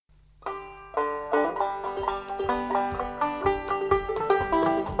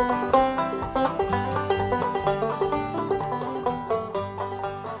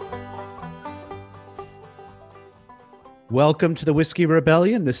Welcome to the Whiskey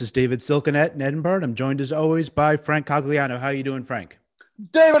Rebellion. This is David Silkenett in Edinburgh. I'm joined as always by Frank Cogliano. How are you doing, Frank?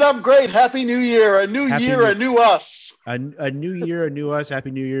 David, I'm great. Happy New Year. A new Happy year, a New new us. a new year, a new us. Happy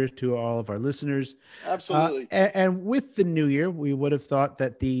New Year to all of our listeners. Absolutely. And with the new year, we would have thought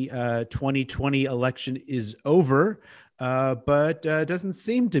that the 2020 election is over, but it doesn't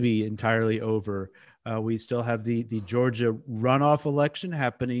seem to be entirely over. We still have the Georgia runoff election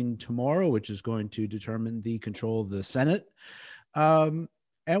happening tomorrow, which is going to determine the control of the Senate. And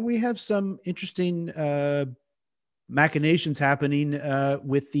we have some interesting machinations happening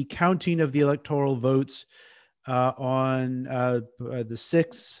with the counting of the electoral votes on the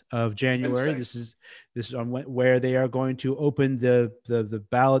 6th of January. Wednesday. This is on where they are going to open the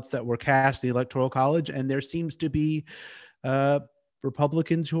ballots that were cast in the Electoral College, and there seems to be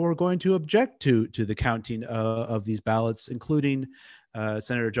Republicans who are going to object to the counting of these ballots, including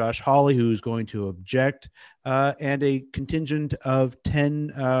Senator Josh Hawley, who's going to object, and a contingent of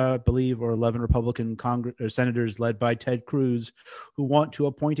 10, I believe, or 11 Republican senators led by Ted Cruz, who want to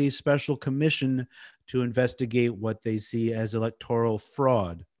appoint a special commission to investigate what they see as electoral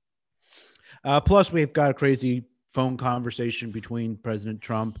fraud. Plus, we've got a crazy phone conversation between President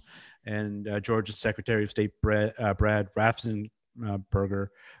Trump and Georgia's Secretary of State Brad Raffensperger,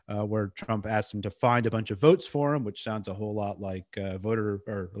 where Trump asked him to find a bunch of votes for him, which sounds a whole lot like voter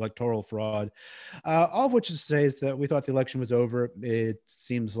or electoral fraud. All of which is to say is that we thought the election was over. It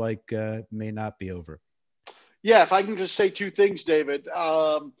seems like it may not be over. Yeah, if I can just say two things, David.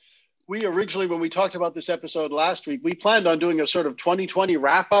 We originally, when we talked about this episode last week, we planned on doing a sort of 2020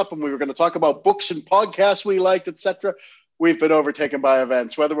 wrap up, and we were going to talk about books and podcasts we liked, etc. We've been overtaken by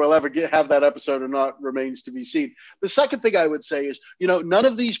events. Whether we'll ever have that episode or not remains to be seen. The second thing I would say is, none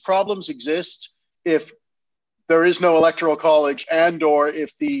of these problems exist if there is no electoral college and or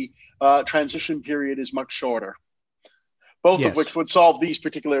if the transition period is much shorter. Both of which would solve these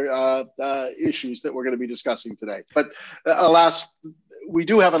particular issues that we're going to be discussing today. But alas, we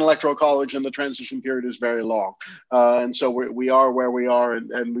do have an electoral college and the transition period is very long. And so we are where we are,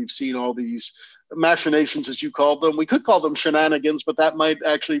 and we've seen all these machinations, as you called them. We could call them shenanigans, but that might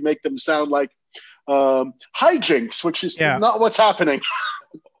actually make them sound like hijinks, which is not what's happening.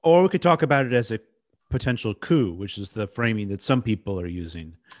 Or we could talk about it as a potential coup, which is the framing that some people are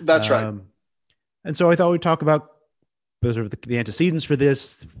using. That's right. And so I thought we'd talk about sort of the antecedents for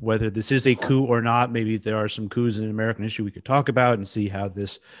this, whether this is a coup or not. Maybe there are some coups in American history we could talk about and see how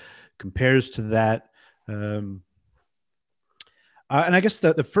this compares to that. And I guess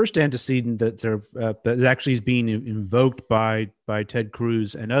the first antecedent that actually is being invoked by Ted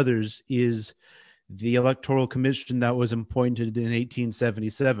Cruz and others is the Electoral Commission that was appointed in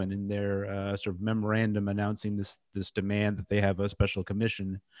 1877 in their sort of memorandum announcing this demand that they have a special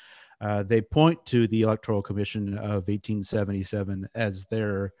commission. They point to the Electoral Commission of 1877 as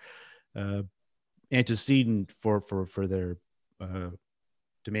their antecedent for their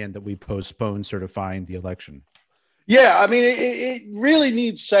demand that we postpone certifying the election. Yeah, I mean, it really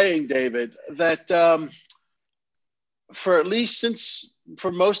needs saying, David, that for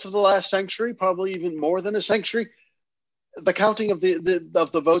most of the last century, probably even more than a century, the counting of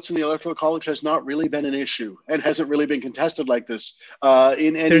the votes in the Electoral College has not really been an issue and hasn't really been contested like this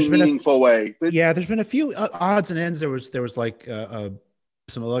in any meaningful way. There's been a few odds and ends. There was like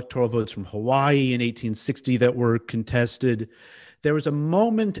some electoral votes from Hawaii in 1860 that were contested. There was a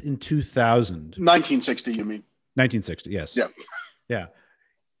moment in 2000. 1960, you mean? 1960, yes. Yeah. Yeah.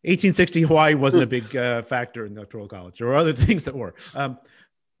 1860 Hawaii wasn't a big factor in the Electoral College. There were other things that were.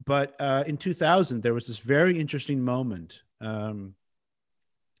 But in 2000, there was this very interesting moment in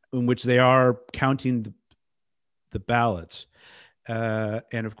which they are counting the ballots.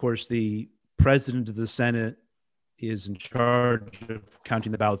 And of course, the president of the Senate is in charge of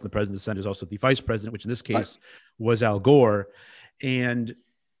counting the ballots. And the president of the Senate is also the vice president, which in this case was Al Gore. And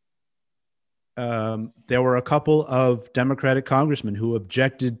there were a couple of Democratic congressmen who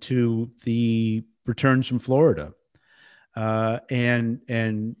objected to the returns from Florida.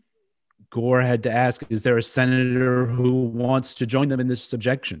 And Gore had to ask, is there a senator who wants to join them in this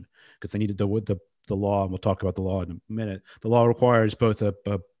objection? Because they needed the law, and we'll talk about the law in a minute. The law requires both a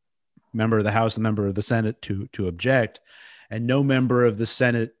member of the House and a member of the Senate to object, and no member of the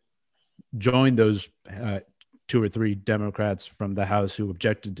Senate joined those two or three Democrats from the House who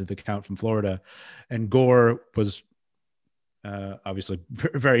objected to the count from Florida. And Gore was obviously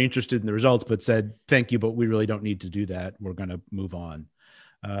very interested in the results, but said, thank you, but we really don't need to do that. We're going to move on.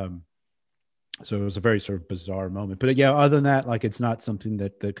 So it was a very sort of bizarre moment. But yeah, other than that, like, it's not something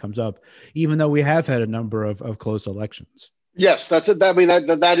that comes up, even though we have had a number of close elections. Yes, that's it. I mean,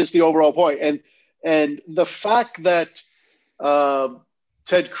 that is the overall point. And the fact that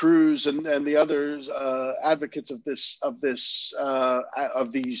Ted Cruz and the others advocates of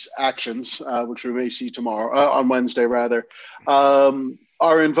these actions, which we may see tomorrow on Wednesday rather,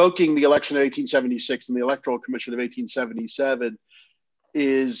 are invoking the election of 1876 and the Electoral Commission of 1877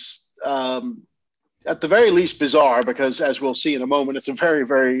 is at the very least bizarre, because as we'll see in a moment, it's a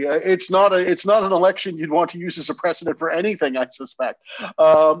very it's not an election you'd want to use as a precedent for anything, I suspect.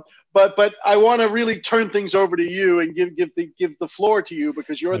 But I want to really turn things over to you and give the floor to you,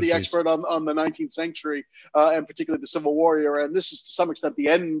 because you're the expert on the 19th century and particularly the Civil War era, and this is to some extent the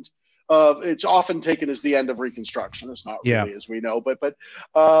end of. It's often taken as the end of Reconstruction. It's not really, as we know, but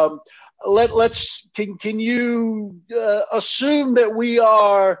let's can you assume that we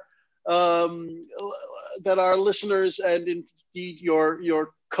are. That our listeners and indeed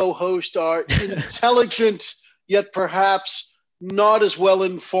your co-host are intelligent, yet perhaps not as well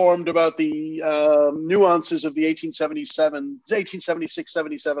informed about the nuances of the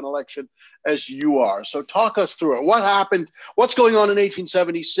 1876-77 election as you are. So talk us through it. What happened? What's going on in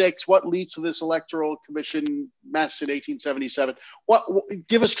 1876? What leads to this electoral commission mess in 1877?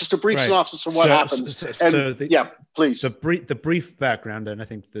 Give us just a brief synopsis of what happens. Please. The brief background, and I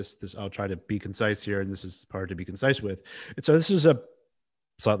think this I'll try to be concise here, and this is hard to be concise with. And so this is a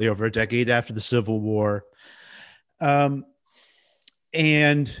slightly over a decade after the Civil War.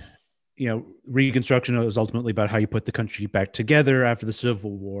 And, Reconstruction was ultimately about how you put the country back together after the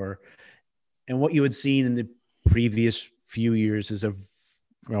Civil War. And what you had seen in the previous few years is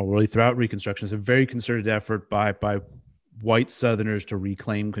really throughout Reconstruction, is a very concerted effort by white Southerners to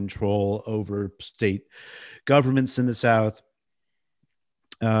reclaim control over state governments in the South.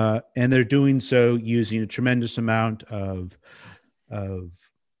 And they're doing so using a tremendous amount of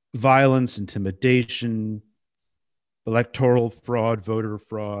violence, intimidation, electoral fraud, voter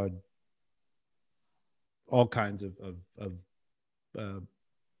fraud, all kinds of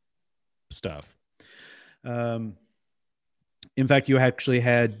stuff. In fact, you actually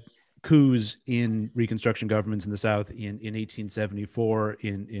had coups in Reconstruction governments in the South in 1874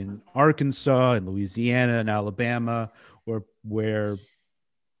 in Arkansas, in Louisiana, and Alabama, where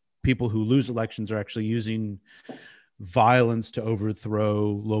people who lose elections are actually using violence to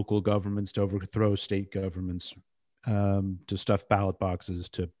overthrow local governments, to overthrow state governments, to stuff ballot boxes,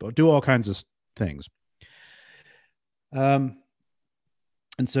 to do all kinds of things. And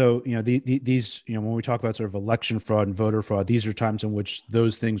so, these, when we talk about sort of election fraud and voter fraud, these are times in which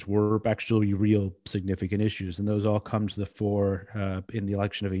those things were actually real significant issues. And those all come to the fore in the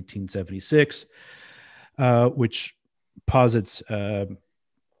election of 1876, which posits the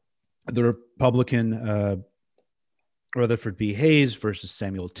Republican Rutherford B. Hayes versus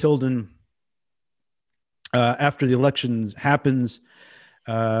Samuel Tilden. After the election happens,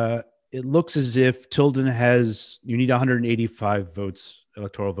 it looks as if Tilden you need 185 votes,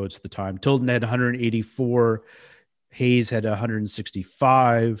 electoral votes at the time. Tilden had 184, Hayes had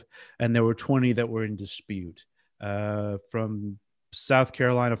 165, and there were 20 that were in dispute. From South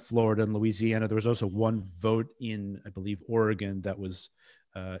Carolina, Florida, and Louisiana, there was also one vote in, I believe, Oregon that was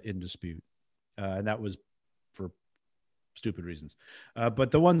in dispute. And that was for stupid reasons.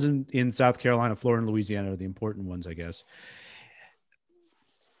 But the ones in South Carolina, Florida, and Louisiana are the important ones, I guess.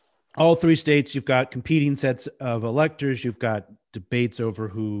 All three states, you've got competing sets of electors. You've got debates over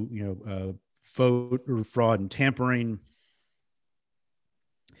who, voter fraud and tampering.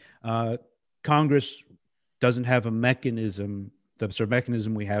 Congress doesn't have a mechanism. The sort of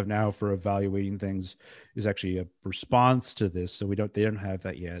mechanism we have now for evaluating things is actually a response to this. So they don't have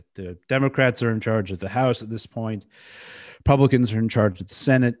that yet. The Democrats are in charge of the House at this point. Republicans are in charge of the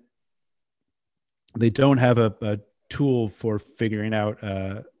Senate. They don't have a tool for figuring out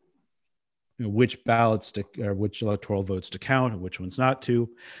which ballots or which electoral votes to count and which ones not to.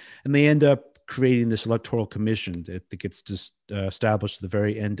 And they end up creating this electoral commission that gets established at the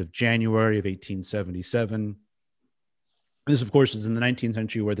very end of January of 1877. This, of course, is in the 19th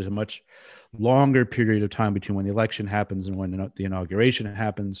century, where there's a much longer period of time between when the election happens and when the inauguration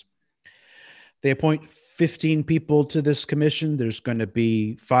happens. They appoint 15 people to this commission. There's going to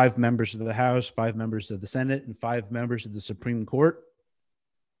be 5 members of the House, 5 members of the Senate, and 5 members of the Supreme Court.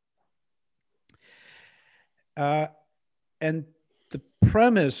 And the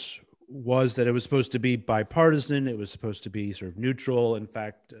premise was that it was supposed to be bipartisan. It was supposed to be sort of neutral. In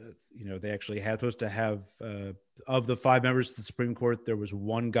fact, they actually had supposed to have, of the 5 members of the Supreme Court, there was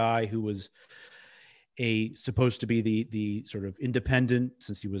one guy who was supposed to be the sort of independent,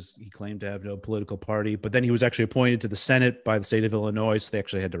 since he claimed to have no political party, but then he was actually appointed to the Senate by the state of Illinois. So they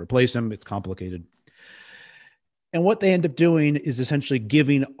actually had to replace him. It's complicated. And what they end up doing is essentially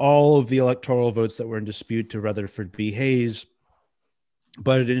giving all of the electoral votes that were in dispute to Rutherford B. Hayes,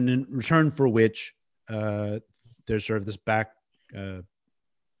 but in return for which there's sort of this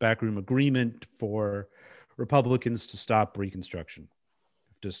backroom agreement for Republicans to stop Reconstruction,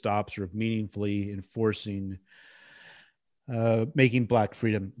 to stop sort of meaningfully enforcing, making Black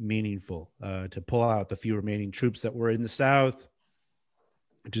freedom meaningful, to pull out the few remaining troops that were in the South,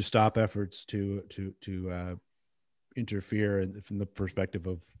 to stop efforts to interfere from the perspective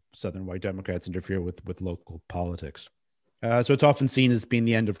of Southern white Democrats, interfere with local politics. So it's often seen as being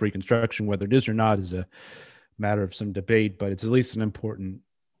the end of Reconstruction. Whether it is or not is a matter of some debate, but it's at least an important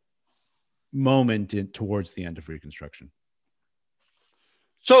moment towards the end of Reconstruction.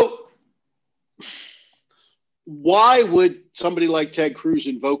 So why would somebody like Ted Cruz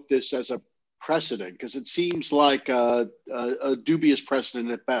invoke this as a precedent? Because it seems like a dubious precedent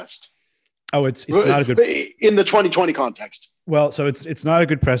at best. Oh, it's not a good in the 2020 context. Well, so it's not a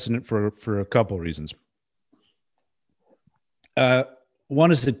good precedent for a couple of reasons.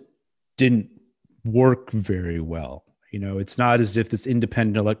 One is it didn't work very well. You know, it's not as if this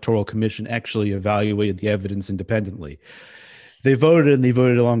independent electoral commission actually evaluated the evidence independently. They voted, and they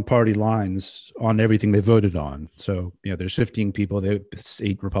voted along party lines on everything they voted on. So, you know, there's 15 people, there's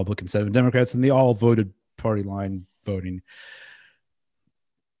 8 Republicans, 7 Democrats, and they all voted party line voting.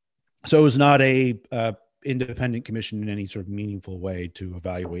 So it was not a independent commission in any sort of meaningful way to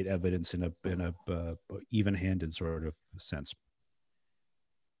evaluate evidence in a even-handed sort of sense.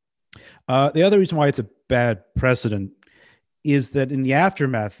 The other reason why it's a bad precedent is that in the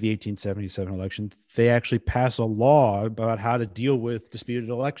aftermath of the 1877 election, they actually pass a law about how to deal with disputed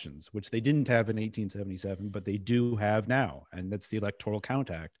elections, which they didn't have in 1877, but they do have now. And that's the Electoral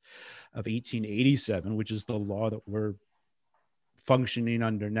Count Act of 1887, which is the law that we're functioning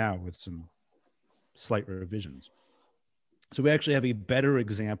under now with some slight revisions. So we actually have a better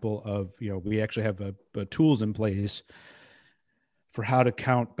example of, you know, we actually have a tools in place for how to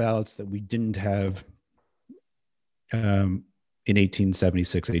count ballots that we didn't have in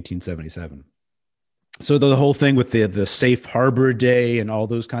 1876, 1877. So the whole thing with the safe harbor day and all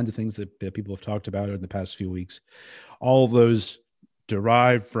those kinds of things that people have talked about in the past few weeks, all of those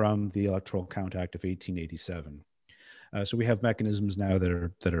derive from the Electoral Count Act of 1887. So we have mechanisms now that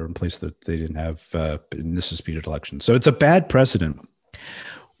are in place that they didn't have in this disputed election. So it's a bad precedent.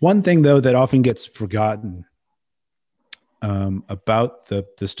 One thing, though, that often gets forgotten about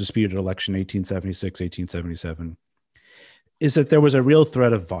this disputed election, 1876, 1877, is that there was a real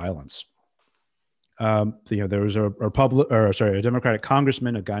threat of violence. There was a Democratic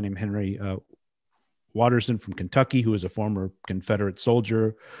congressman, a guy named Henry Watterson from Kentucky, who was a former Confederate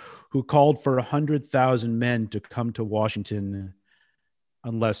soldier, who called for 100,000 men to come to Washington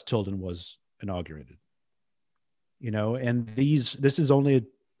unless Tilden was inaugurated. You know, and this is only a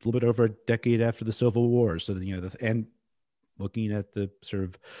little bit over a decade after the Civil War. So, you know, and looking at the sort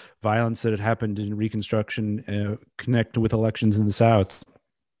of violence that had happened in Reconstruction, connected with elections in the South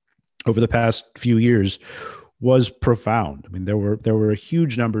over the past few years, was profound. I mean, there were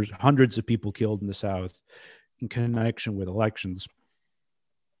huge numbers, hundreds of people killed in the South in connection with elections.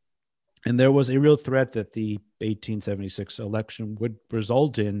 And there was a real threat that the 1876 election would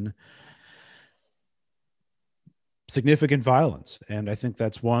result in significant violence. And I think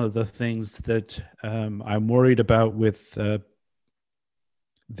that's one of the things that I'm worried about with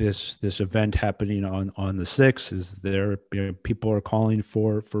this event happening on the 6th, is there, you know, people are calling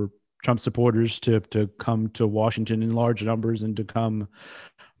for Trump supporters to come to Washington in large numbers and to come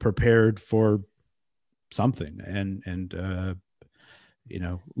prepared for something. And you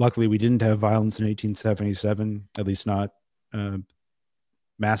know, luckily we didn't have violence in 1877, at least not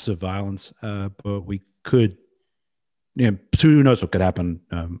massive violence, but we could, you know, who knows what could happen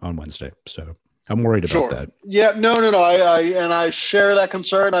on Wednesday. So I'm worried about that. Yeah, no. I share that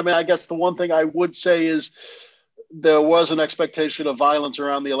concern. I mean, I guess the one thing I would say is there was an expectation of violence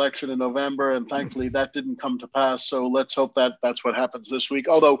around the election in November, and thankfully that didn't come to pass. So let's hope that that's what happens this week.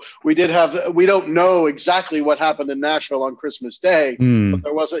 Although we don't know exactly what happened in Nashville on Christmas Day, but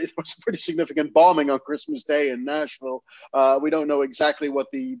it was a pretty significant bombing on Christmas Day in Nashville. We don't know exactly what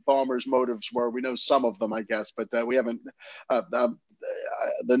the bombers' motives were. We know some of them, I guess, but we haven't.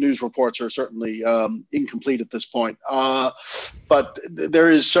 The news reports are certainly incomplete at this point. But there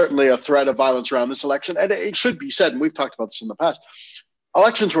is certainly a threat of violence around this election. And it should be said, and we've talked about this in the past,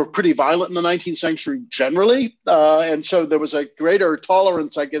 elections were pretty violent in the 19th century generally. And so there was a greater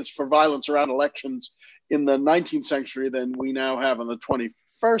tolerance, I guess, for violence around elections in the 19th century than we now have in the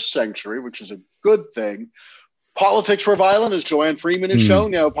 21st century, which is a good thing. Politics were violent, as Joanne Freeman has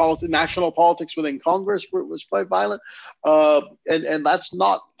shown. You know, national politics within Congress was quite violent, and that's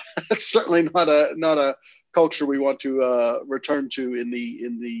not that's certainly not a culture we want to return to in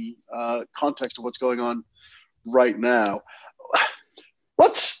the context of what's going on right now.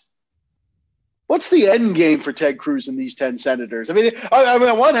 What's the end game for Ted Cruz and these 10 senators? I mean,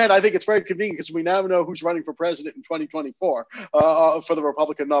 on one hand, I think it's very convenient because we now know who's running for president in 2024 for the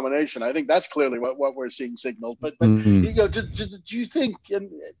Republican nomination. I think that's clearly what we're seeing signaled. But you know, do you think, and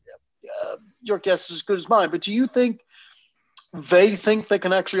your guess is as good as mine, but do you think they think they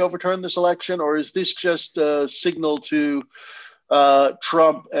can actually overturn this election, or is this just a signal to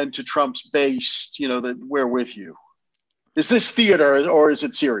Trump and to Trump's base, you know, that we're with you? Is this theater or is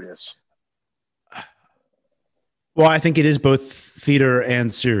it serious? Well, I think it is both theater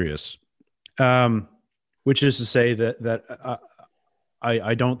and serious, which is to say that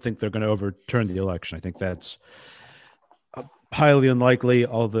I don't think they're going to overturn the election. I think that's highly unlikely,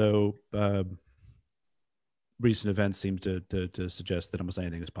 although recent events seem to suggest that almost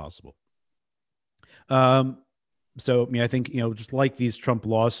anything is possible. So, I mean, I think, you know, just like these Trump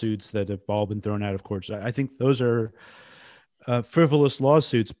lawsuits that have all been thrown out of courts, I think those are frivolous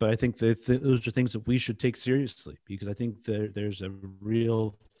lawsuits, but I think that those are things that we should take seriously, because I think there's a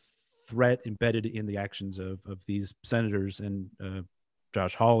real threat embedded in the actions of these senators and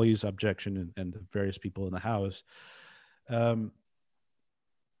Josh Hawley's objection and the various people in the House,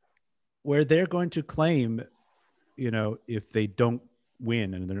 where they're going to claim, you know, if they don't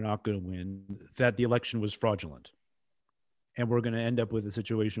win, and they're not going to win, that the election was fraudulent. And we're going to end up with a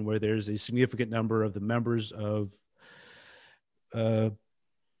situation where there's a significant number of the members of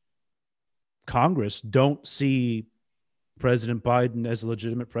Congress don't see President Biden as a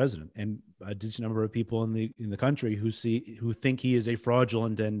legitimate president, and a decent number of people in the country who think he is a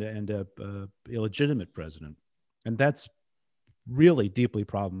fraudulent and a illegitimate president, and that's really deeply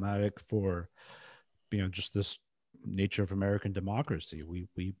problematic for, you know, just this nature of American democracy.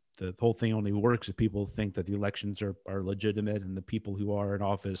 The whole thing only works if people think that the elections are legitimate and the people who are in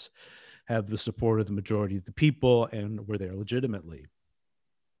office have the support of the majority of the people and were there legitimately.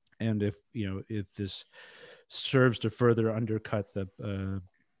 And if, you know, if this serves to further undercut the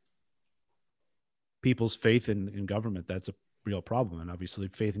people's faith in government, that's a real problem. And obviously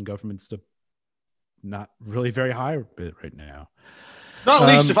faith in government's not really very high right now. Not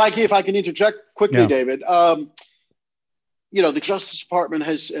least, if I can interject quickly, yeah. David, you know, the Justice Department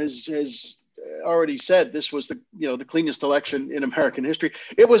has already said this was the cleanest election in American history.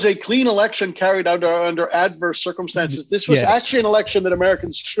 It was a clean election carried out under adverse circumstances. This was actually an election that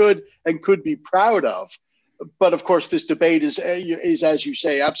Americans should and could be proud of. But of course, this debate is, as you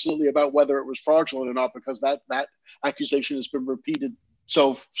say, absolutely about whether it was fraudulent or not, because that accusation has been repeated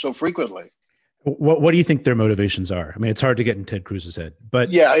so frequently. What do you think their motivations are? I mean, it's hard to get in Ted Cruz's head,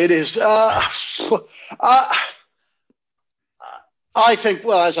 but yeah, it is. I think,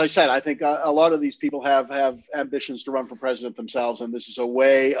 well, as I said, I think a lot of these people have ambitions to run for president themselves, and this is a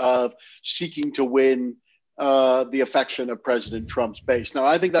way of seeking to win the affection of President Trump's base. Now,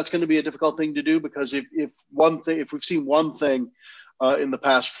 I think that's going to be a difficult thing to do, because if we've seen one thing in the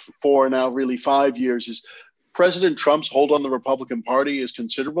past 5 years, is President Trump's hold on the Republican Party is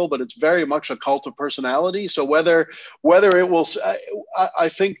considerable, but it's very much a cult of personality. So whether it will, I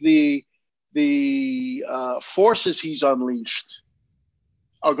think the forces he's unleashed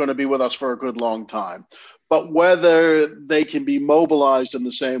are going to be with us for a good long time. But whether they can be mobilized in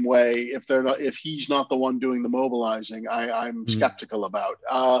the same way, if he's not the one doing the mobilizing, I'm skeptical about.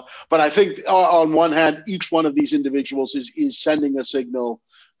 But I think on one hand, each one of these individuals is sending a signal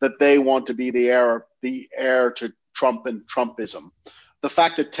that they want to be the heir to Trump and Trumpism. The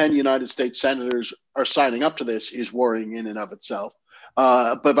fact that 10 United States senators are signing up to this is worrying in and of itself.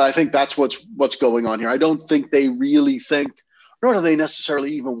 But I think that's what's going on here. I don't think they really think, nor do they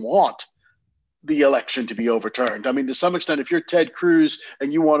necessarily even want the election to be overturned. I mean, to some extent, if you're Ted Cruz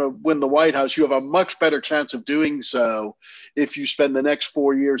and you want to win the White House, you have a much better chance of doing so if you spend the next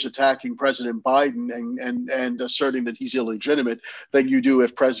 4 years attacking President Biden and asserting that he's illegitimate than you do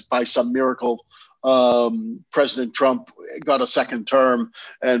if by some miracle President Trump got a second term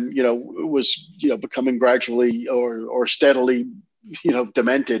and, you know, was, you know, becoming gradually or steadily, you know,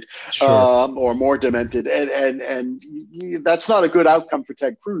 demented, sure. Or more demented, and that's not a good outcome for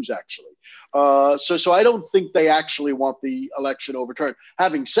Ted Cruz, actually. So I don't think they actually want the election overturned.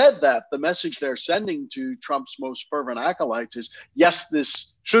 Having said that, the message they're sending to Trump's most fervent acolytes is, yes,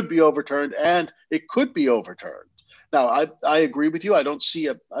 this should be overturned, and it could be overturned. Now, I agree with you. I don't see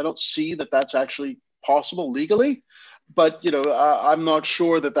that that's actually possible legally, but, you know, I'm not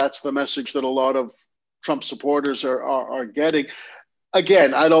sure that that's the message that a lot of Trump supporters are getting.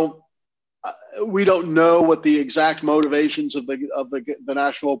 Again, I don't We don't know what the exact motivations of the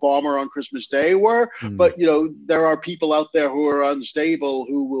national bomber on Christmas Day were, but there are people out there who are unstable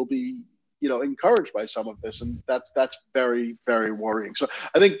who will be encouraged by some of this, and that's very, very worrying. So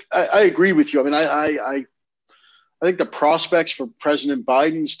I think I agree with you. I mean, I think the prospects for President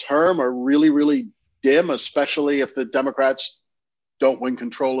Biden's term are really, really dim, especially if the Democrats don't win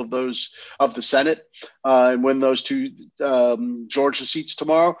control of the Senate and win those two Georgia seats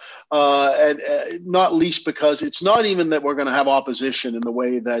tomorrow, and not least because it's not even that we're going to have opposition in the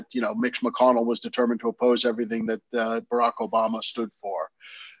way that Mitch McConnell was determined to oppose everything that Barack Obama stood for.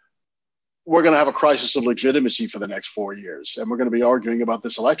 We're going to have a crisis of legitimacy for the next 4 years, and we're going to be arguing about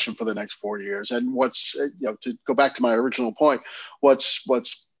this election for the next 4 years. And what's to go back to my original point, what's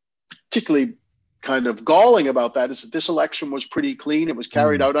particularly kind of galling about that is that this election was pretty clean. It was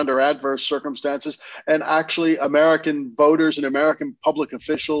carried out under adverse circumstances, and actually American voters and American public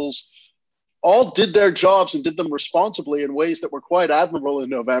officials all did their jobs and did them responsibly in ways that were quite admirable in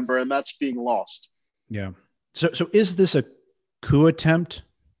November, and that's being lost. Yeah. So is this a coup attempt?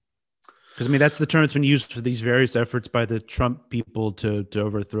 Because, I mean, that's the term that's been used for these various efforts by the Trump people to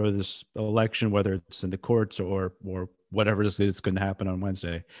overthrow this election, whether it's in the courts or whatever is going to happen on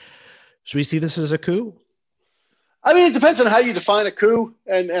Wednesday. Should we see this as a coup? I mean, it depends on how you define a coup,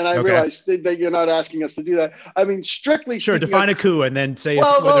 and I realize that you're not asking us to do that. I mean, strictly speaking, define a coup and then say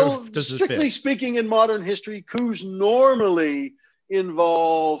strictly speaking, in modern history, coups normally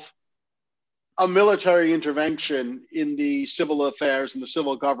involve a military intervention in the civil affairs and the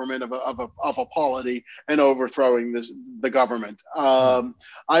civil government of a polity and overthrowing the government.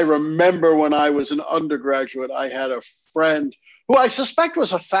 I remember when I was an undergraduate, I had a friend who I suspect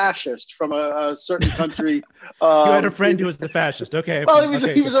was a fascist from a certain country. You had a friend who was the fascist. Okay. Well,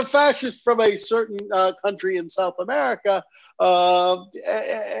 he was a fascist from a certain country in South America.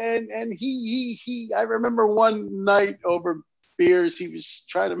 And he I remember one night over beers, he was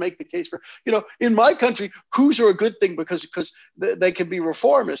trying to make the case for, in my country, coups are a good thing because they can be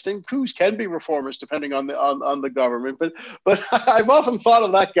reformist, and coups can be reformist depending on the government. But I've often thought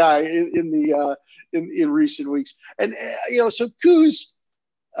of that guy in recent weeks, and so coups,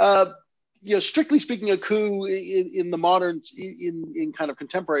 strictly speaking, a coup in the modern in kind of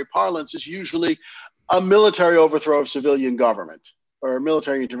contemporary parlance is usually a military overthrow of civilian government or a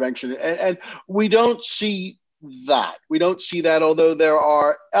military intervention, and we don't see that. We don't see that, although there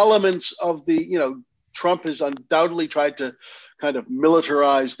are elements of Trump has undoubtedly tried to kind of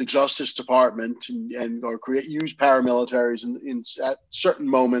militarize the Justice Department or use paramilitaries at certain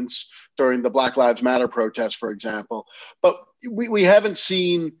moments during the Black Lives Matter protests, for example. But we haven't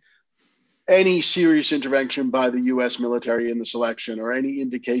seen any serious intervention by the U.S. military in this election, or any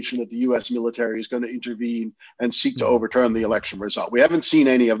indication that the U.S. military is going to intervene and seek to overturn the election result. We haven't seen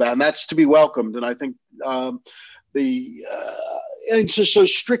any of that, and that's to be welcomed. And I think so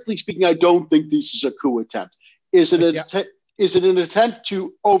strictly speaking, I don't think this is a coup attempt. Is it an attempt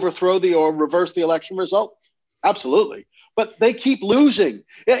to overthrow or reverse the election result? Absolutely. But they keep losing.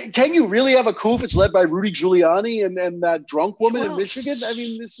 Can you really have a coup if it's led by Rudy Giuliani and that drunk woman in Michigan? I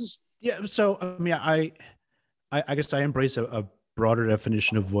mean, this is... Yeah, so I mean, I guess I embrace a broader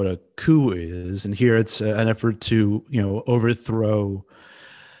definition of what a coup is, and here it's an effort to overthrow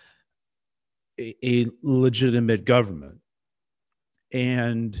a legitimate government,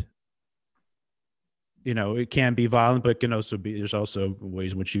 and it can be violent, but it can also be. There's also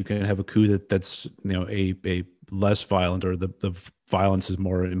ways in which you can have a coup that's a less violent, or the violence is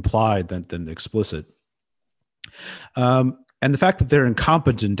more implied than explicit. And the fact that they're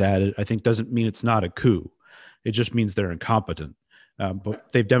incompetent at it, I think, doesn't mean it's not a coup. It just means they're incompetent.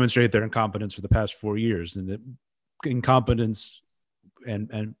 But they've demonstrated their incompetence for the past 4 years, and that incompetence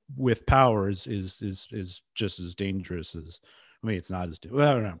and with power is just as dangerous as. I mean, it's not as. Well,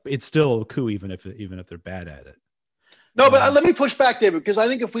 I don't know. It's still a coup, even if they're bad at it. No, but let me push back, David, because I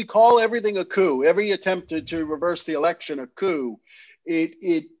think if we call everything a coup, every attempt to reverse the election a coup,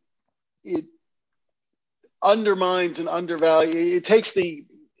 it undermines and undervalues. It takes the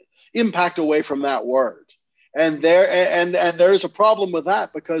impact away from that word, and there's a problem with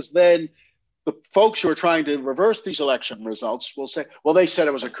that, because then the folks who are trying to reverse these election results will say, "Well, they said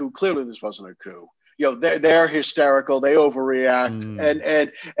it was a coup. Clearly, this wasn't a coup." They're hysterical. They overreact,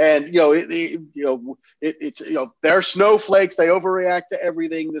 it's they're snowflakes. They overreact to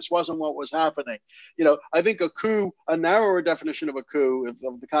everything. This wasn't what was happening. I think a coup, a narrower definition of a coup of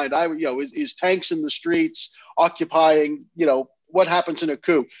the kind is tanks in the streets occupying. What happens in a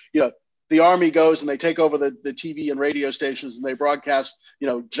coup? The army goes and they take over the TV and radio stations and they broadcast.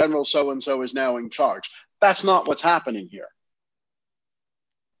 General so and so is now in charge. That's not what's happening here.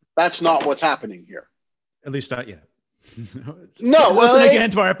 That's not what's happening here. At least not yet. No, listen again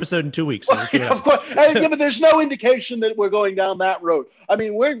to our episode in 2 weeks. Of course, yeah, but there's no indication that we're going down that road. I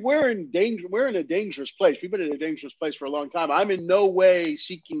mean, we're in danger. We're in a dangerous place. We've been in a dangerous place for a long time. I'm in no way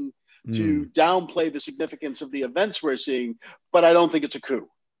seeking to downplay the significance of the events we're seeing, but I don't think it's a coup.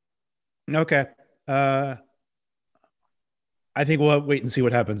 Okay. I think we'll wait and see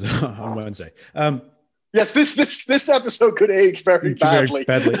what happens on Wednesday. Yes, this episode could age very badly.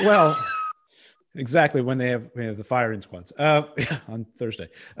 Well. Exactly when they have the firing squads on Thursday.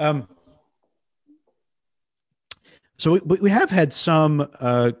 So we have had some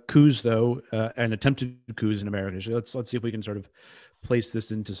coups though, and attempted coups in America. So let's see if we can sort of place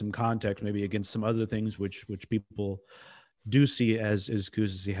this into some context, maybe against some other things which people do see as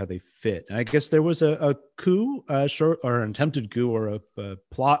coups, to see how they fit. And I guess there was a coup, or an attempted coup, or a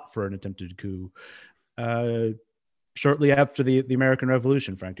plot for an attempted coup. Shortly after the American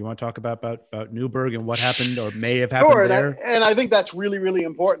Revolution. Frank, do you want to talk about Newburgh and what happened or may have happened there? And I think that's really, really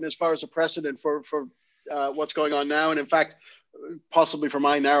important as far as a precedent for what's going on now. And in fact, possibly for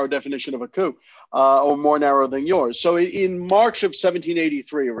my narrow definition of a coup, or more narrow than yours. So in March of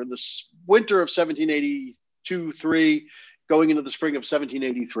 1783, or in the winter of 1782-3, going into the spring of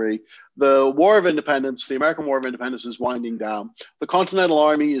 1783, the War of Independence, the American War of Independence, is winding down. The Continental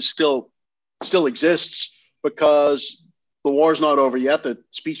Army is still exists, because the war's not over yet. The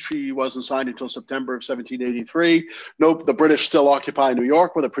peace treaty wasn't signed until September of 1783. Nope, the British still occupy New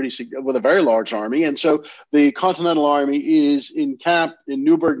York with a very large army, and so the Continental Army is in camp in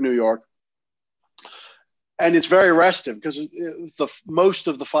Newburgh, New York, and it's very restive because most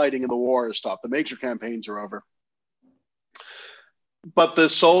of the fighting in the war is stopped. The major campaigns are over, but the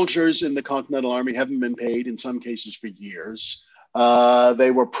soldiers in the Continental Army haven't been paid in some cases for years.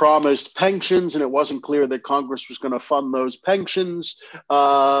 They were promised pensions, and it wasn't clear that Congress was going to fund those pensions.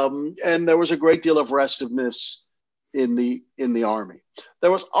 And there was a great deal of restiveness in the army.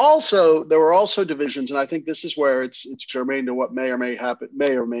 There were also divisions, and I think this is where it's germane to what may or may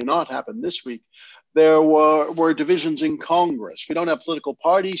not happen this week. There were divisions in Congress. We don't have political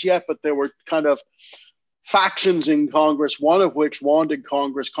parties yet, but there were kind of factions in Congress, one of which wanted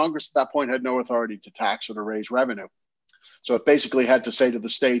Congress. Congress at that point had no authority to tax or to raise revenue. So it basically had to say to the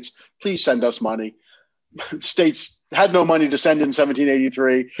states, please send us money. States had no money to send in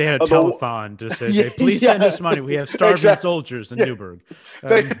 1783. They had a telethon to say, please send us money. We have starving soldiers in Newburgh.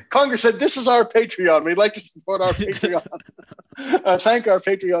 Congress said, this is our Patreon. We'd like to support our Patreon. Thank our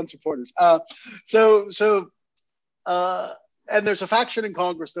Patreon supporters. And there's a faction in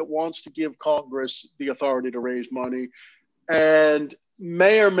Congress that wants to give Congress the authority to raise money, and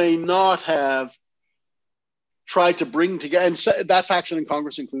may or may not have tried to bring together, and so that faction in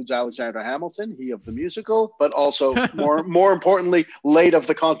Congress includes Alexander Hamilton, he of the musical, but also more importantly, late of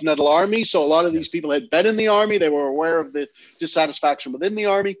the Continental Army. So a lot of these people had been in the army. They were aware of the dissatisfaction within the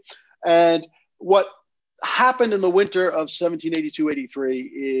army. And what happened in the winter of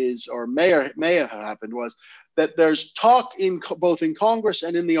 1782-83 or may have happened, was that there's talk both in Congress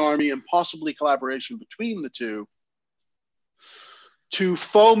and in the army, and possibly collaboration between the two, to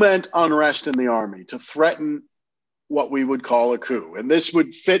foment unrest in the army, to threaten what we would call a coup. And this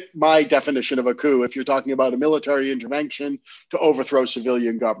would fit my definition of a coup if you're talking about a military intervention to overthrow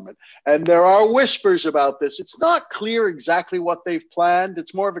civilian government. And there are whispers about this. It's not clear exactly what they've planned.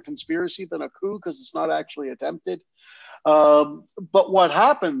 It's more of a conspiracy than a coup because it's not actually attempted. But what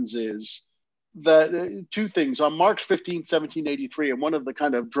happens is that two things. On March 15th, 1783, and one of the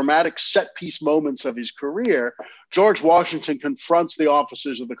kind of dramatic set piece moments of his career, George Washington confronts the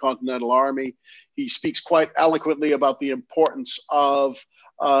officers of the Continental Army. He speaks quite eloquently about the importance of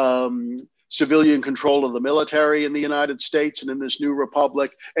civilian control of the military in the United States and in this new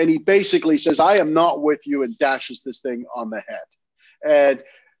republic. And he basically says, I am not with you, and dashes this thing on the head. And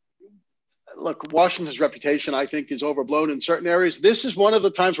look, Washington's reputation, I think, is overblown in certain areas. This is one of the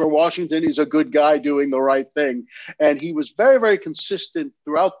times where Washington is a good guy doing the right thing. And he was very, very consistent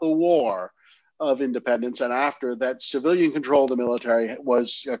throughout the War of Independence and after, that civilian control of the military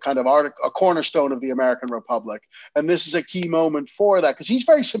was a kind of a cornerstone of the American Republic. And this is a key moment for that, because he's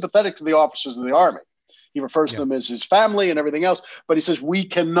very sympathetic to the officers of the army. He refers to them as his family and everything else. But he says, we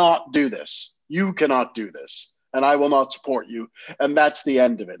cannot do this. You cannot do this, and I will not support you. And that's the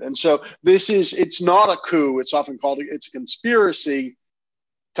end of it. And so it's not a coup. It's often called, it's a conspiracy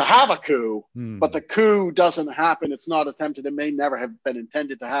to have a coup, but the coup doesn't happen. It's not attempted. It may never have been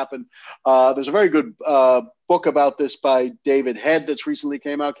intended to happen. There's a very good book about this by David Head that's recently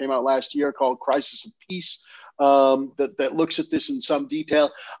came out last year, called Crisis of Peace, that looks at this in some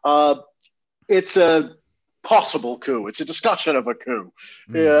detail. It's a possible coup. It's a discussion of a coup.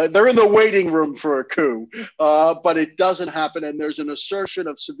 Mm. They're in the waiting room for a coup, but it doesn't happen. And there's an assertion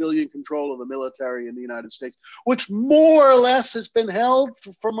of civilian control of the military in the United States, which more or less has been held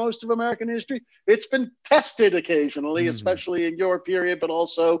for most of American history. It's been tested occasionally, especially in your period, but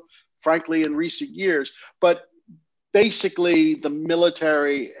also, frankly, in recent years. But basically, the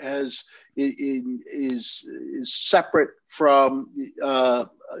military is separate from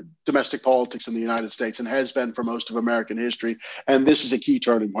domestic politics in the United States and has been for most of American history. And this is a key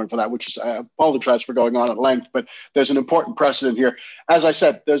turning point for that, which is, I apologize for going on at length, but there's an important precedent here. As I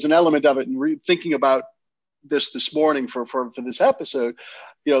said, there's an element of it in thinking about this morning for this episode.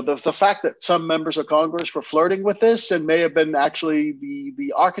 The fact that some members of Congress were flirting with this and may have been actually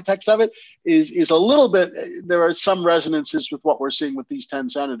the architects of it is a little bit. There are some resonances with what we're seeing with these 10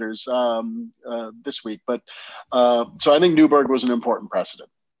 senators this week. But so I think Newberg was an important precedent.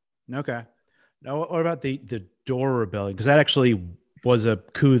 Okay. Now, what about the Dorr Rebellion? Because that actually was a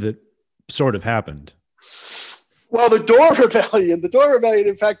coup that sort of happened. Well, the Dorr Rebellion,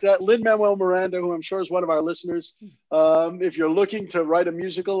 in fact, Lin-Manuel Miranda, who I'm sure is one of our listeners, if you're looking to write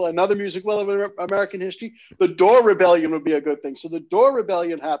another musical of American history, the Dorr Rebellion would be a good thing. So the Dorr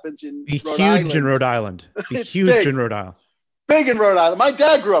Rebellion happens in Rhode Island. In Rhode Island. It's huge big. In Rhode Island. Big in Rhode Island. My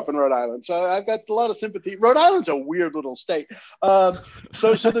dad grew up in Rhode Island, so I've got a lot of sympathy. Rhode Island's a weird little state.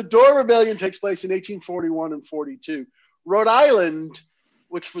 So the Dorr Rebellion takes place in 1841 and 42. Rhode Island,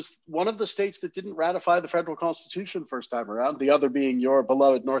 which was one of the states that didn't ratify the federal constitution first time around, the other being your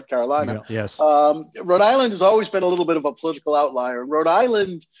beloved North Carolina. Yeah, yes. Rhode Island has always been a little bit of a political outlier. Rhode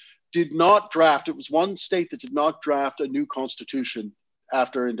Island did not draft, it was one state that did not draft a new constitution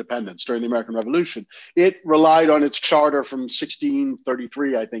after independence during the American Revolution. It relied on its charter from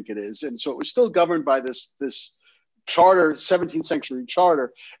 1633, I think it is. And so it was still governed by this charter, 17th century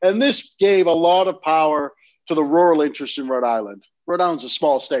charter. And this gave a lot of power to the rural interests in Rhode Island. Rhode Island's a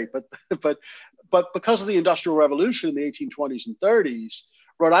small state, but because of the Industrial Revolution in the 1820s and 30s,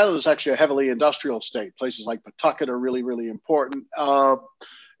 Rhode Island is actually a heavily industrial state. Places like Pawtucket are really, really important.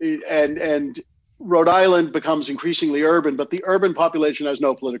 And Rhode Island becomes increasingly urban, but the urban population has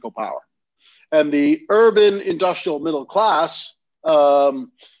no political power. And the urban industrial middle class,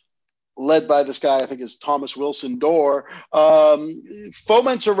 led by this guy, I think is Thomas Wilson Dorr,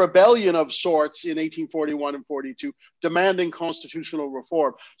 foments a rebellion of sorts in 1841 and 42, demanding constitutional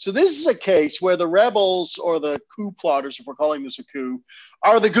reform. So this is a case where the rebels, or the coup plotters, if we're calling this a coup,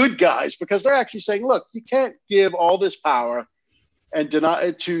 are the good guys, because they're actually saying, look, you can't give all this power and deny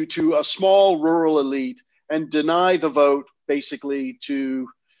it to a small rural elite and deny the vote basically to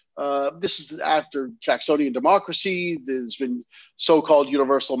this is after Jacksonian democracy. There's been so-called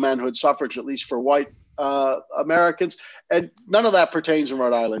universal manhood suffrage, at least for white Americans, and none of that pertains in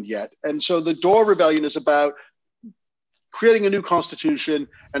Rhode Island yet. And so the Dorr Rebellion is about creating a new constitution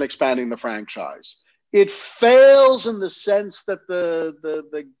and expanding the franchise. It fails in the sense that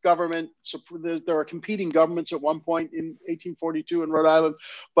the government, there are competing governments at one point in 1842 in Rhode Island,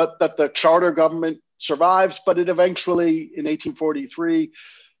 but that the charter government survives, but it eventually in 1843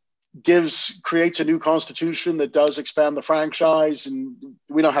 creates a new constitution that does expand the franchise. And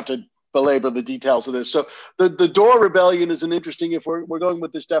we don't have to belabor the details of this. So the Dorr Rebellion is an interesting, if we're going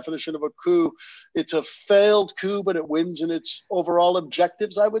with this definition of a coup, it's a failed coup, but it wins in its overall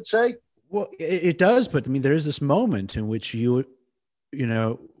objectives, I would say. Well, it does, but I mean, there is this moment in which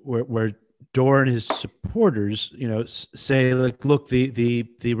where Dorr and his supporters, say, like, look, the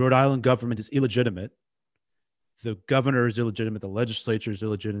Rhode Island government is illegitimate. The governor is illegitimate. The legislature is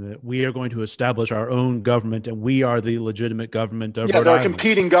illegitimate. We are going to establish our own government, and we are the legitimate government of Rhode Island. Yeah, there are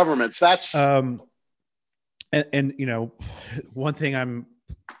competing governments. That's and one thing I'm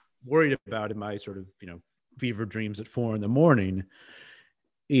worried about in my sort of fever dreams at 4 a.m.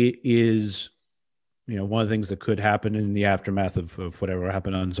 is, one of the things that could happen in the aftermath of whatever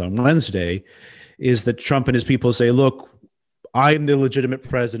happened on Wednesday is that Trump and his people say, look, I'm the legitimate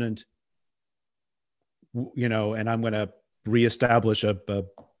president, and I'm going to reestablish the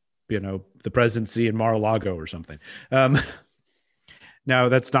presidency in Mar-a-Lago or something. Now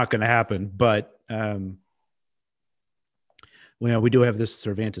that's not going to happen, but we do have this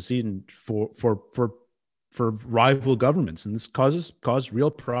sort of antecedent for rival governments, and this cause real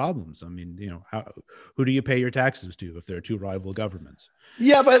problems. I mean, who do you pay your taxes to if there are two rival governments?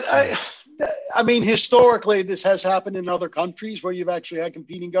 Yeah, but I mean, historically, this has happened in other countries where you've actually had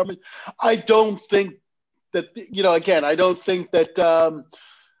competing governments. I don't think that, again, I don't think that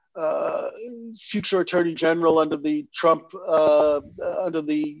future Attorney General under the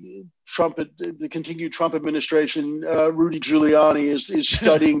the continued Trump administration, Rudy Giuliani, is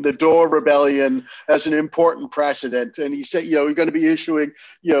studying the Door Rebellion as an important precedent, and he said, we're going to be issuing,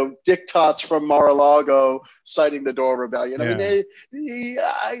 diktats from Mar-a-Lago citing the Door Rebellion. Yeah.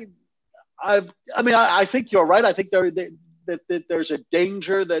 I think you're right. I think that there's a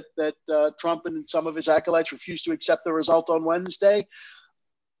danger that Trump and some of his acolytes refuse to accept the result on Wednesday.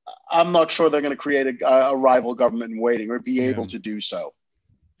 I'm not sure they're going to create a rival government in waiting or be able to do so.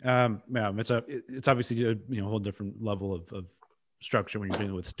 It's obviously a whole different level of structure when you're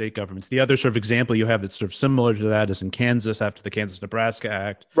dealing with state governments. The other sort of example you have that's sort of similar to that is in Kansas after the Kansas-Nebraska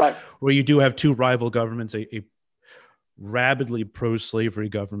Act, right, where you do have two rival governments, a rabidly pro-slavery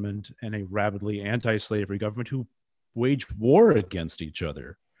government and a rabidly anti-slavery government who waged war against each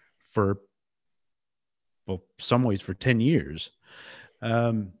other for, some ways for 10 years.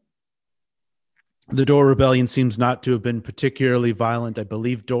 The Dorr Rebellion seems not to have been particularly violent. I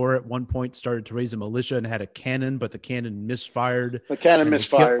believe Dorr at one point started to raise a militia and had a cannon, but the cannon misfired. The cannon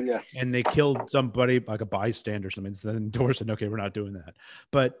misfired, and they killed somebody, like a bystander or something. So then Dorr said, okay, we're not doing that.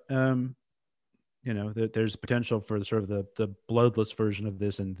 But, there's potential for sort of the bloodless version of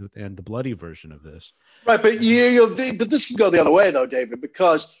this and the bloody version of this. Right, but but this can go the other way, though, David,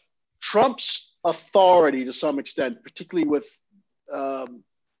 because Trump's authority to some extent, particularly with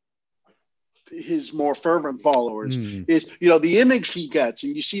his more fervent followers, is, the image he gets,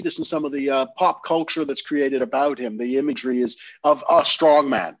 and you see this in some of the pop culture that's created about him. The imagery is of a strong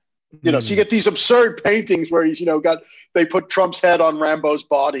man. So you get these absurd paintings where he's, they put Trump's head on Rambo's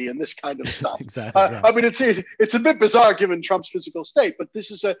body and this kind of stuff. Exactly. Yeah. I mean, it's a bit bizarre given Trump's physical state, but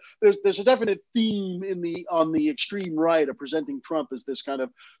this is there's a definite theme on the extreme right of presenting Trump as this kind of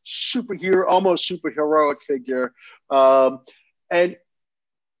almost superheroic figure, and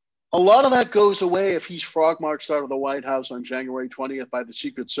a lot of that goes away if he's frog marched out of the White House on January 20th by the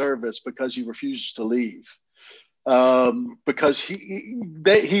Secret Service because he refuses to leave. Because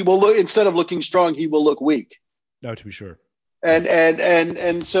he will look, instead of looking strong, he will look weak. No, to be sure.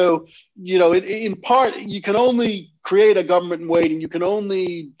 And so, in part, you can only create a government in waiting. You can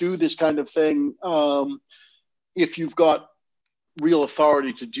only do this kind of thing if you've got real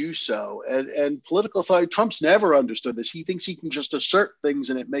authority to do so. And political authority, Trump's never understood this. He thinks he can just assert things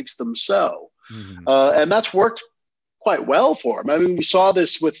and it makes them so. And that's worked quite well for him. I mean, we saw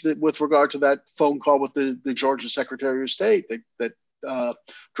this with regard to that phone call with the Georgia Secretary of State that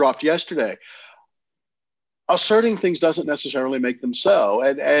dropped yesterday. Asserting things doesn't necessarily make them so.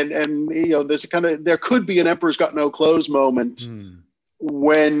 And there's there could be an emperor's got no clothes moment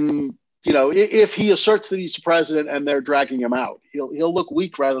when, if he asserts that he's the president and they're dragging him out, he'll look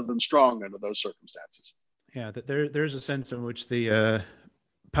weak rather than strong under those circumstances. Yeah, there's a sense in which the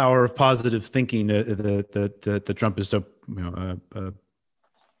power of positive thinking that Trump is so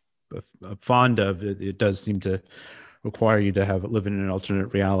fond of, it does seem to require you to live in an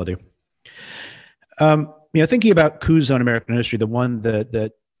alternate reality. Thinking about coups on American history, the one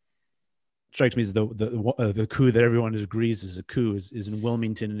that strikes me as the coup that everyone agrees is a coup is in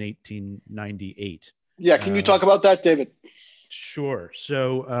Wilmington in 1898. Yeah, can you talk about that, David? Sure.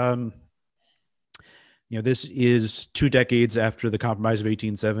 So, this is 2 decades after the Compromise of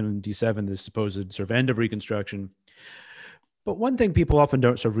 1877, the supposed sort of end of Reconstruction. But one thing people often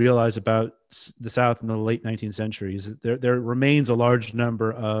don't sort of realize about the South in the late 19th century is that there remains a large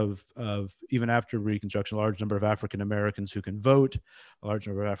number of even after Reconstruction, a large number of African Americans who can vote, a large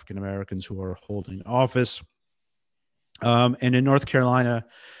number of African Americans who are holding office. And in North Carolina,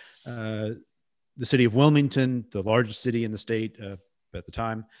 the city of Wilmington, the largest city in the state at the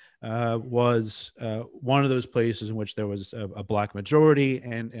time, was one of those places in which there was a Black majority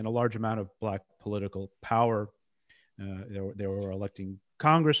and a large amount of Black political power. They were electing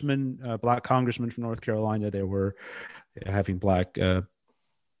congressmen, Black congressmen from North Carolina. They were having Black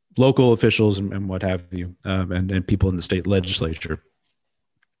local officials and what have you, and people in the state legislature.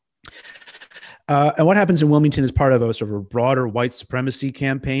 And what happens in Wilmington is part of a sort of a broader white supremacy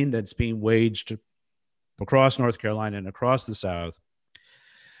campaign that's being waged across North Carolina and across the South.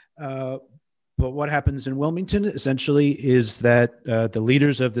 But what happens in Wilmington essentially is that the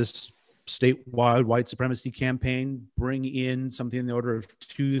leaders of this statewide white supremacy campaign bring in something in the order of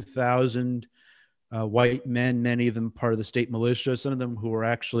 2,000 white men, many of them part of the state militia, some of them who are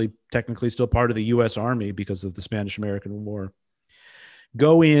actually technically still part of the U.S. Army because of the Spanish-American War,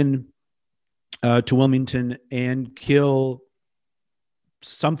 go in to Wilmington and kill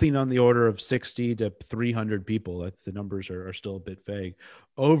something on the order of 60 to 300 people. The numbers are still a bit vague.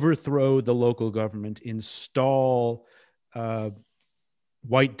 Overthrow the local government, install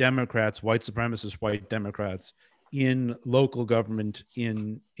white Democrats, white supremacist white Democrats in local government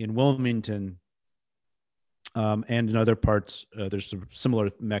in Wilmington, and in other parts. There's some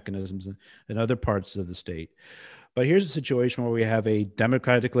similar mechanisms in other parts of the state. But here's a situation where we have a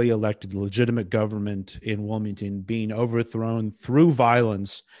democratically elected, legitimate government in Wilmington being overthrown through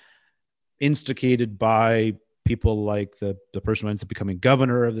violence, instigated by people like the person who ends up becoming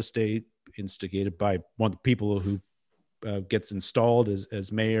governor of the state, instigated by one of the people who gets installed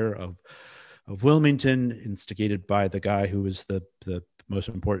as mayor of Wilmington, instigated by the guy who is the most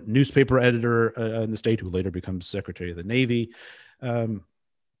important newspaper editor in the state, who later becomes Secretary of the Navy.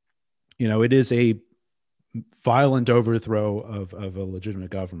 It is a violent overthrow of a legitimate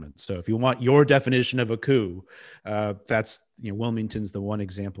government. So if you want your definition of a coup, that's Wilmington's the one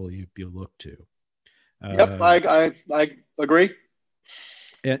example you look to. Yep, I agree.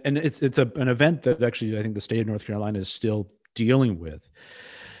 And it's an event that actually I think the state of North Carolina is still dealing with,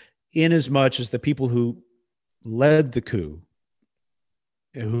 in as much as the people who led the coup,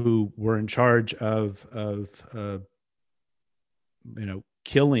 who were in charge of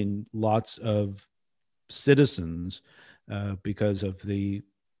killing lots of citizens because of the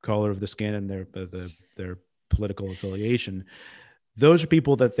color of the skin and their political affiliation. Those are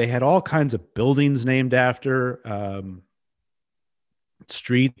people that they had all kinds of buildings named after,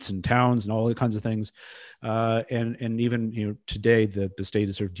 streets and towns and all kinds of things. And even today the state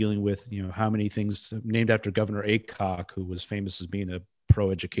is sort of dealing with how many things named after Governor Aycock, who was famous as being a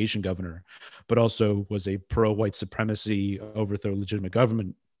pro-education governor, but also was a pro-white supremacy, overthrow legitimate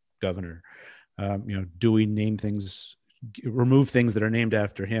government governor. Do we name things, remove things that are named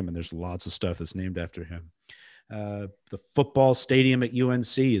after him? And there's lots of stuff that's named after him. The football stadium at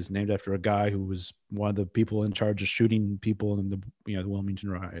UNC is named after a guy who was one of the people in charge of shooting people in the Wilmington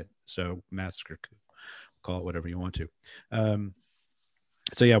riot. So massacre, call it whatever you want to.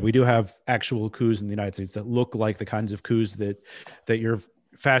 So yeah, we do have actual coups in the United States that look like the kinds of coups that your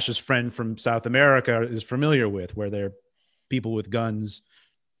fascist friend from South America is familiar with, where they're people with guns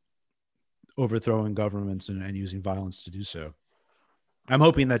overthrowing governments and using violence to do so. I'm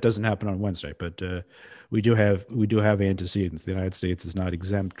hoping that doesn't happen on Wednesday, but we do have antecedents. The United States is not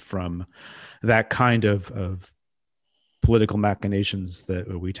exempt from that kind of political machinations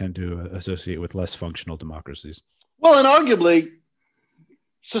that we tend to associate with less functional democracies. Well, and arguably,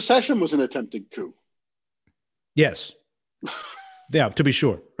 secession was an attempted coup. Yes. Yeah, to be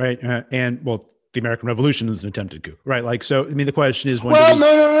sure, right? And the American Revolution is an attempted coup, right? Like, so, I mean, the question is, no,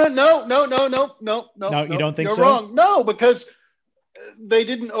 you don't think you're so? Wrong. No, because they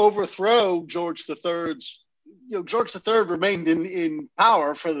didn't overthrow George III's. George III remained in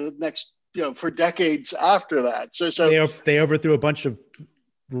power for the next, for decades after that. So they overthrew a bunch of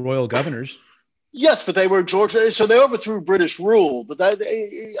royal governors. Yes, but they were George. So they overthrew British rule. But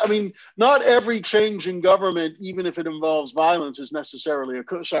not every change in government, even if it involves violence, is necessarily a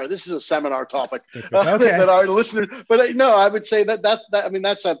coup. Sorry, this is a seminar topic that our listeners. But no, I would say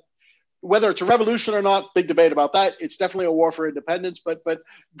that's whether it's a revolution or not, big debate about that. It's definitely a war for independence. But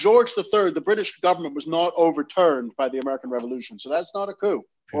George III, the British government, was not overturned by the American Revolution, so that's not a coup.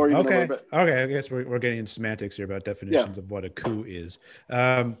 Or even okay. I guess we're getting into semantics here about definitions of what a coup is.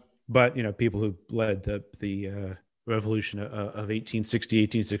 But people who led the revolution of 1860,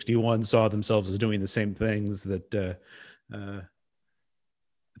 1861 saw themselves as doing the same things that the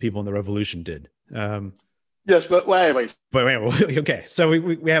people in the revolution did. Yes, but anyways. But okay, so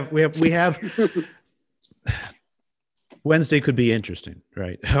we have Wednesday could be interesting,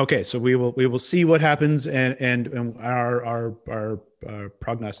 right? Okay, so we will see what happens, and our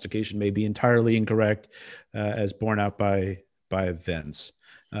prognostication may be entirely incorrect, as borne out by events.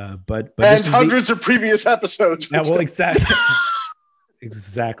 But and hundreds of previous episodes. Yeah, well, exactly.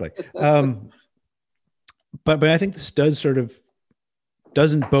 But I think this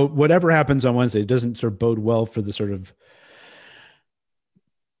doesn't bode, whatever happens on Wednesday, it doesn't sort of bode well for the sort of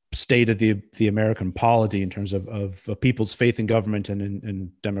state of the American polity in terms of people's faith in government and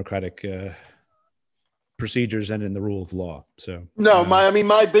in democratic procedures and in the rule of law. So no,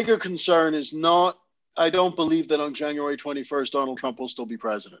 my bigger concern is not. I don't believe that on January 21st, Donald Trump will still be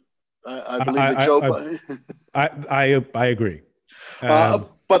president. I believe that Joe. I agree.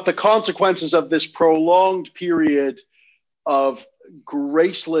 But the consequences of this prolonged period of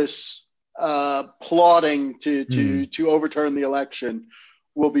graceless plotting to overturn the election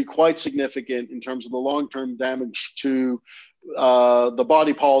will be quite significant in terms of the long-term damage to the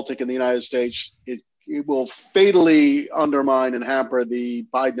body politic in the United States. It will fatally undermine and hamper the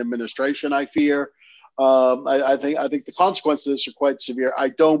Biden administration, I fear. I think the consequences of this are quite severe. I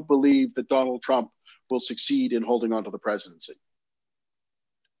don't believe that Donald Trump will succeed in holding on to the presidency.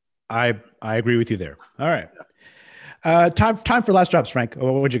 I agree with you there. All right. Time for last drops, Frank.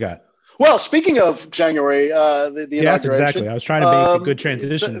 What you got? Well, speaking of January, the Yes, inauguration. exactly. I was trying to make a good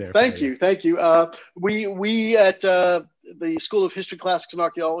transition there. Thank you. We at the School of History, Classics, and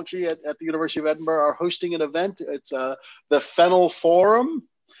Archaeology at the University of Edinburgh are hosting an event. It's the Fennel Forum,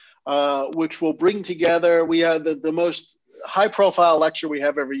 which will bring together. We have the most high-profile lecture we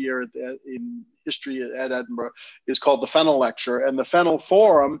have every year in history at Edinburgh is called the Fennel Lecture, and the Fennel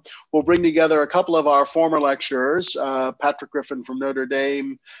Forum will bring together a couple of our former lecturers, Patrick Griffin from Notre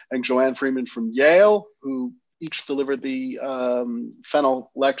Dame and Joanne Freeman from Yale, who each delivered the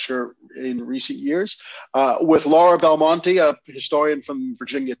Fennel Lecture in recent years, with Laura Belmonte, a historian from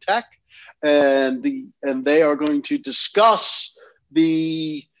Virginia Tech, and they are going to discuss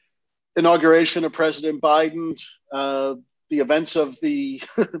the inauguration of President Biden, the events of the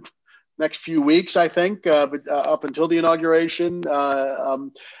next few weeks, I think, but up until the inauguration,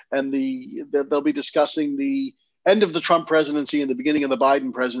 and they'll be discussing the end of the Trump presidency and the beginning of the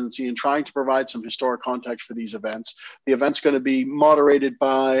Biden presidency, and trying to provide some historic context for these events. The event's going to be moderated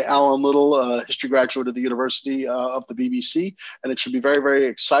by Alan Little, a history graduate of the University of the BBC, and it should be very, very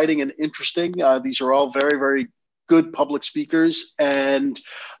exciting and interesting. These are all very, very good public speakers, and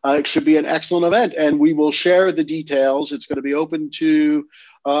it should be an excellent event. And we will share the details. It's going to be open to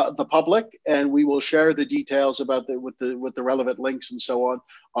the public, and we will share the details about with the relevant links and so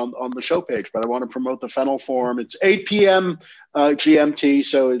on the show page. But I want to promote the Fennel Forum. It's 8 p.m. GMT,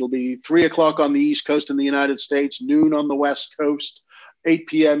 so it'll be 3 o'clock on the East Coast in the United States, noon on the West Coast, 8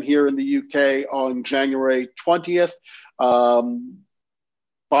 p.m. here in the UK on January 20th.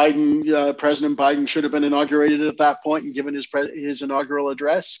 President Biden should have been inaugurated at that point and given his inaugural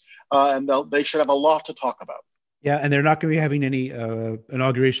address, and they should have a lot to talk about. Yeah, and they're not going to be having any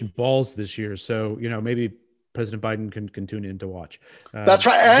inauguration balls this year, so maybe President Biden can tune in to watch. That's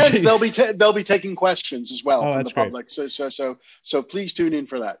right, and they'll be taking questions as well from the public. Great. So please tune in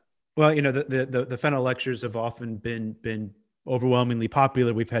for that. Well, the Fennel lectures have often been overwhelmingly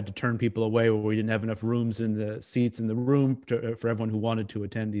popular. We've had to turn people away where we didn't have enough rooms in the seats in the room for everyone who wanted to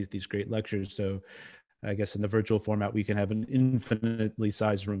attend these great lectures. So I guess in the virtual format, we can have an infinitely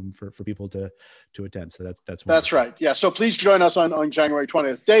sized room for people to attend. So that's right. Yeah. So please join us on January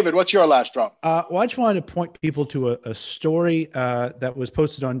 20th. David, what's your last drop? Well, I just wanted to point people to a story that was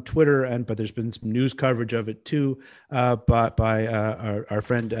posted on Twitter, but there's been some news coverage of it too, by our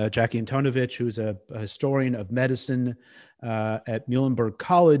friend Jackie Antonovich, who's a historian of medicine at Muhlenberg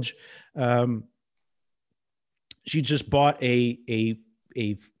College. She just bought a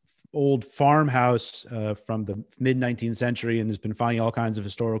old farmhouse from the mid 19th century and has been finding all kinds of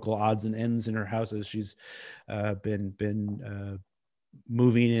historical odds and ends in her house as she's been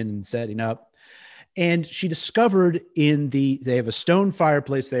moving in and setting up. And she discovered they have a stone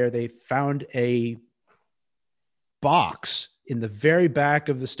fireplace there. They found a box in the very back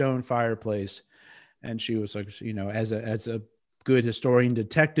of the stone fireplace. And she was like, as a good historian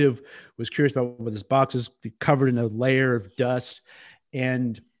detective, was curious about what this box is, covered in a layer of dust.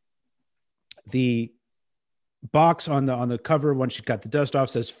 And the box on the cover, once she got the dust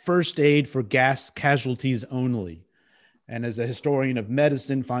off, says "First aid for gas casualties only." And as a historian of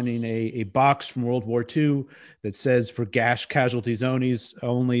medicine, finding a box from World War II that says "for gas casualties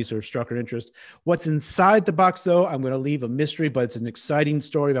only" sort of struck her interest. What's inside the box, though, I'm going to leave a mystery, but it's an exciting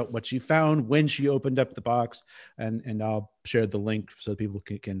story about what she found when she opened up the box. And I'll share the link so people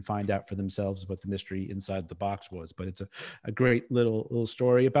can find out for themselves what the mystery inside the box was. But it's a great little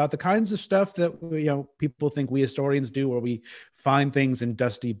story about the kinds of stuff that people think we historians do, where we find things in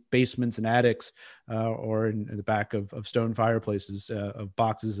dusty basements and attics, or in the back of stone fireplaces, of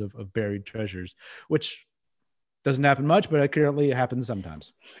boxes of buried treasures, which doesn't happen much, but apparently it happens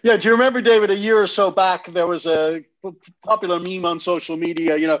sometimes. Yeah. Do you remember, David, a year or so back, there was a popular meme on social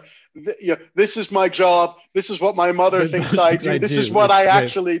media, this is my job. This is what my mother thinks I do. This is what I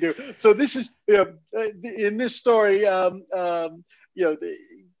actually do. So this is, in this story, Jackie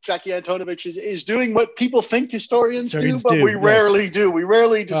Antonovich is doing what people think historians do, but we rarely do. We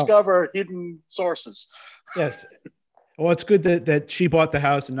rarely discover hidden sources. Yes. Well, it's good that she bought the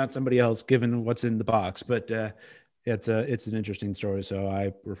house and not somebody else, given what's in the box. But it's an interesting story, so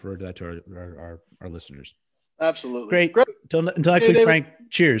I refer to that to our listeners. Absolutely. Great. Until next week, Frank.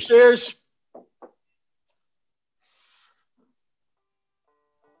 Cheers. Cheers.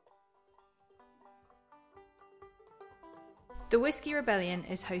 The Whiskey Rebellion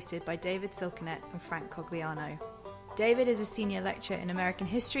is hosted by David Silkenet and Frank Cogliano. David is a senior lecturer in American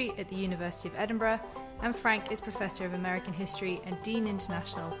history at the University of Edinburgh, and Frank is Professor of American History and Dean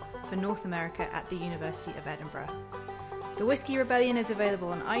International for North America at the University of Edinburgh. The Whiskey Rebellion is available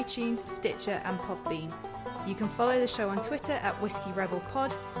on iTunes, Stitcher and Podbean. You can follow the show on Twitter at Whiskey Rebel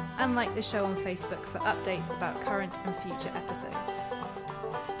Pod and like the show on Facebook for updates about current and future episodes.